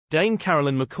Dame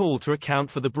Carolyn McCall to account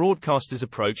for the broadcaster's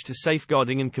approach to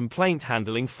safeguarding and complaint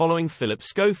handling following Phillip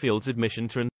Schofield's admission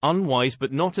to an unwise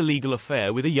but not illegal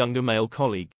affair with a younger male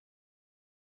colleague.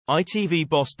 ITV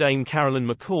boss Dame Carolyn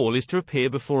McCall is to appear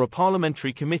before a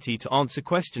parliamentary committee to answer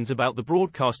questions about the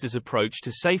broadcaster's approach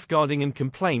to safeguarding and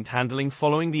complaint handling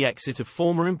following the exit of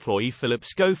former employee Phillip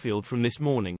Schofield from This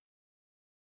Morning.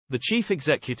 The chief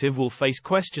executive will face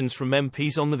questions from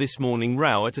MPs on the This Morning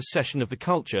row at a session of the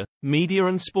Culture, Media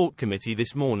and Sport Committee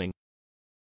this morning.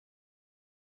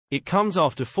 It comes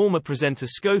after former presenter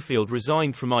Schofield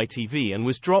resigned from ITV and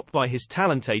was dropped by his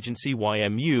talent agency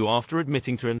YMU after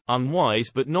admitting to an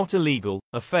unwise but not illegal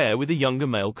affair with a younger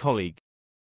male colleague.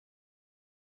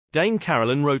 Dame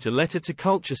Carolyn wrote a letter to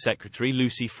Culture Secretary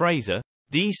Lucy Fraser,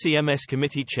 DCMS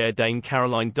Committee Chair Dame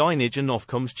Caroline Dinenage and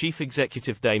Ofcom's Chief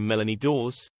Executive Dame Melanie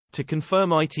Dawes, to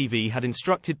confirm ITV had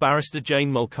instructed Barrister Jane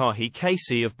Mulcahy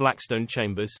KC of Blackstone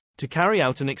Chambers, to carry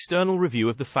out an external review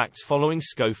of the facts following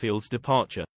Schofield's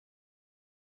departure.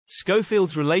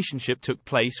 Schofield's relationship took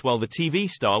place while the TV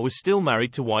star was still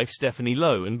married to wife Stephanie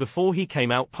Lowe and before he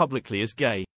came out publicly as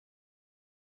gay.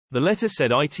 The letter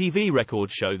said ITV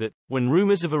records show that, when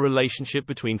rumours of a relationship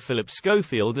between Phillip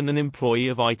Schofield and an employee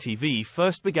of ITV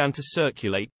first began to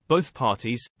circulate, both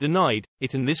parties denied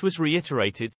it, and this was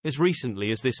reiterated as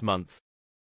recently as this month.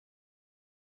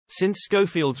 Since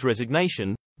Schofield's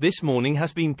resignation, This Morning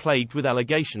has been plagued with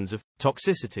allegations of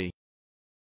toxicity.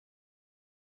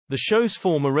 The show's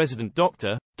former resident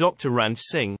doctor, Dr. Ranj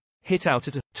Singh, hit out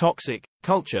at a toxic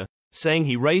culture, saying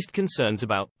he raised concerns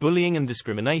about bullying and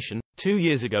discrimination 2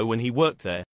 years ago when he worked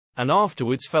there, and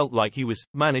afterwards felt like he was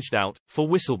managed out for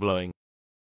whistleblowing.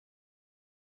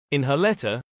 In her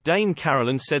letter, Dame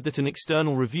Carolyn said that an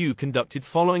external review conducted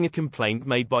following a complaint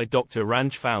made by Dr.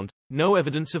 Ranj found no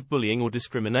evidence of bullying or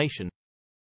discrimination.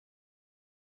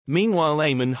 Meanwhile,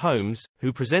 Eamon Holmes,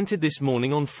 who presented This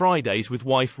Morning on Fridays with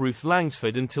wife Ruth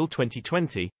Langsford until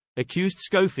 2020, accused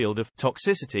Schofield of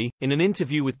toxicity in an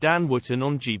interview with Dan Wootton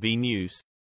on GB News.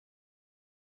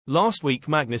 Last week,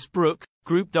 Magnus Brook,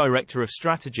 Group Director of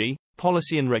Strategy,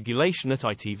 Policy and Regulation at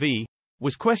ITV,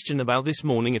 was questioned about This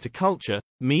Morning at a Culture,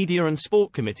 Media and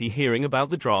Sport Committee hearing about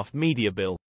the draft media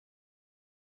bill.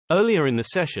 Earlier in the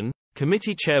session,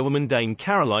 committee chairwoman Dame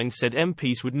Caroline said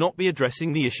MPs would not be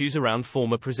addressing the issues around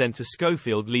former presenter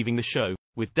Schofield leaving the show,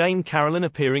 with Dame Carolyn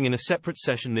appearing in a separate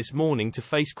session this morning to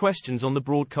face questions on the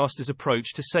broadcaster's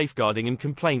approach to safeguarding and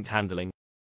complaint handling.